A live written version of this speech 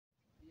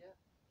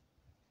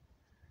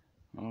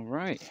All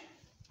right.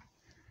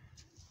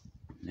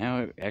 Now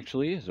it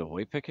actually is a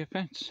white picket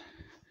fence.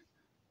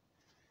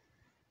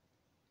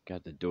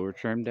 Got the door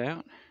trimmed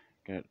out.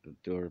 Got the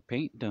door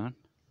paint done.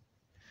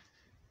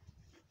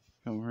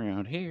 Come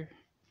around here.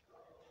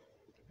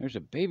 There's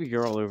a baby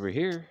girl over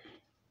here.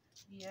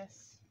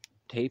 Yes.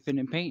 Taping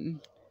and painting.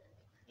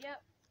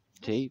 Yep.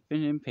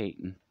 Taping and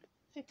painting.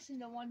 Fixing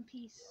the one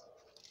piece.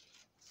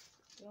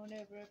 Going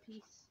over a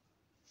piece.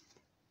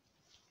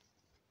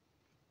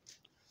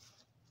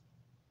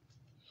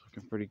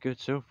 Looking pretty good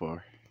so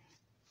far.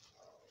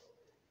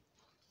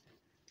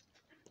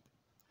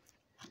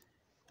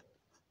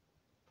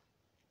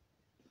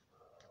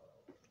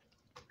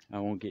 I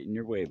won't get in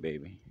your way,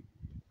 baby.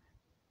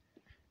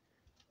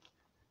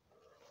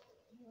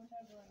 You're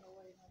never in the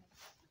way, honey.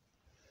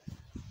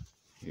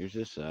 Here's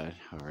this side,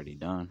 already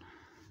done.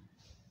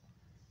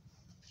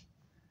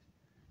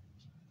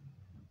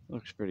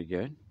 Looks pretty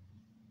good.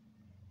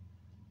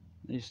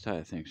 At least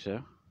I think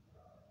so.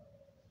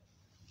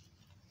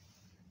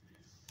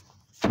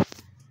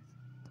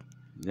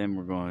 Then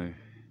we're going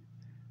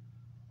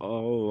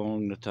all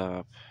along the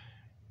top,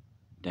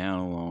 down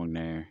along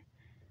there,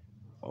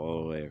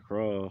 all the way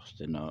across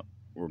and up.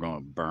 We're going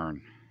to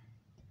burn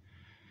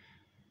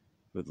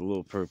with a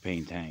little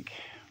propane tank,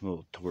 a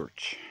little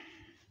torch.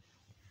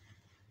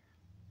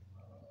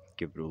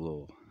 Give it a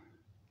little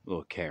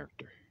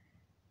character.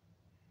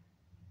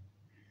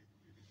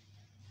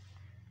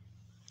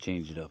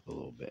 Change it up a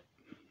little bit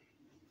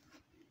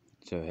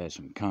so it has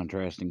some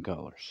contrasting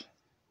colors.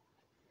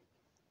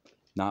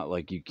 Not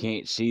like you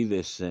can't see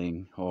this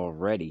thing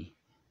already.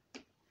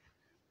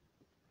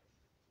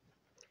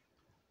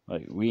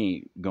 Like, we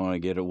ain't gonna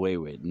get away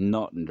with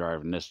nothing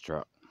driving this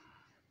truck.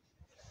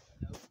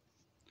 Nope.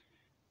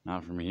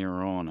 Not from here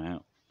on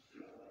out.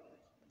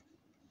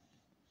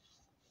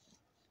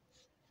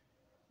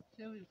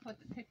 So we put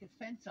the picket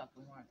fence up,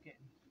 we weren't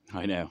getting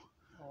I know.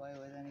 away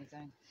with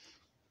anything.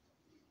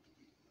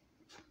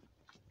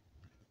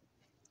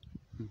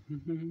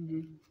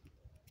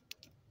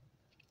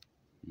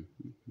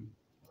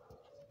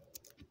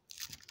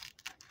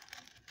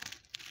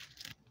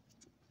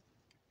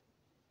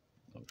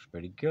 Looks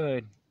pretty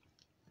good.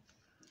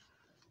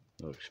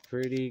 Looks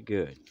pretty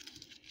good.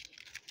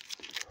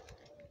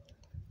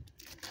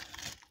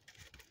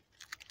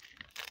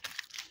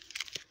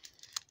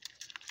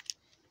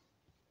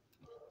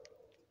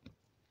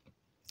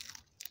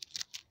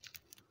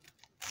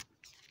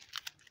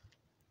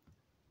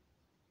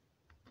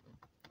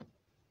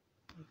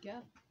 There you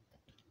go.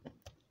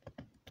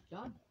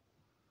 Done.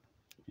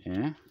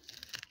 Yeah?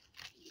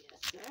 Yes,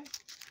 sir.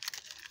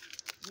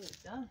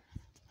 It's done.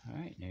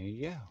 Alright, there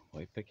you go.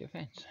 White picket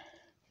fence.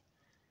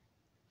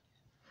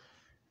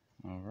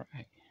 Alright.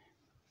 I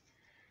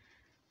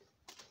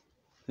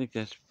think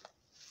that's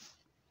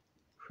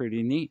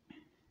pretty neat.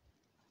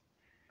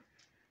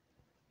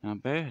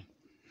 Not bad.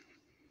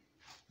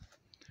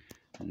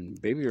 And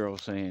baby girl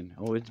saying,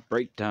 oh, it's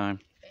break time.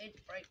 It's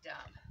break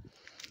time.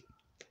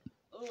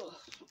 Ugh.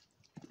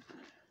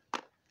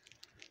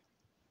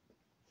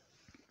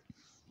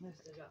 I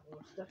still got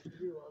more stuff to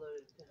do other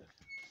than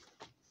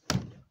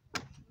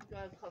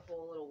got a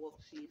couple of little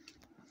whoopsies.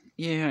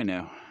 Yeah, I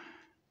know.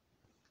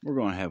 We're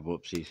going to have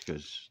whoopsies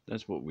because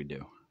that's what we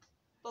do.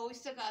 But we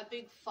still got a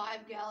big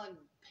 5-gallon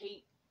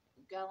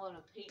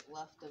of paint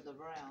left of the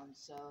brown,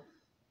 so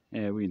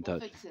Yeah, we can we'll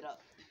touch. fix it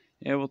up.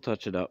 Yeah, we'll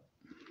touch it up.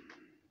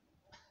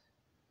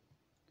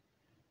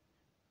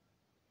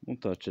 We'll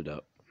touch it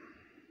up.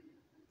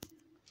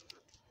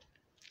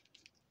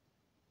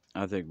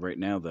 I think right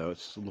now though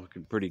it's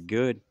looking pretty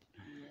good.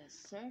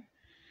 Yes, sir.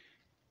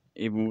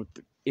 Even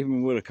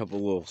with a couple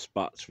little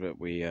spots that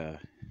we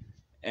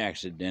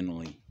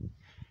accidentally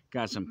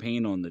got some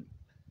paint on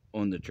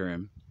the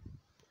trim.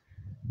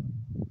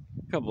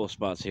 A couple of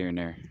spots here and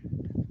there.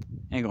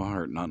 Ain't gonna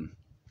hurt nothing.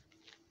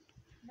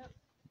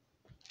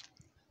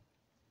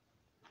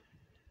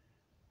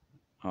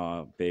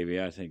 Nope.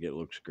 Baby, I think it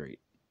looks great.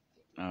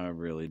 I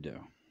really do.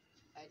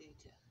 I do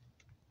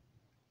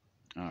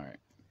too. Alright.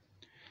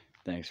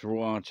 Thanks for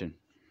watching.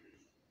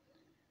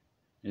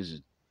 This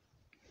is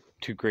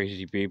two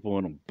crazy people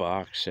in a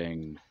box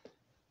saying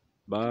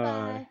bye.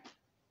 Bye.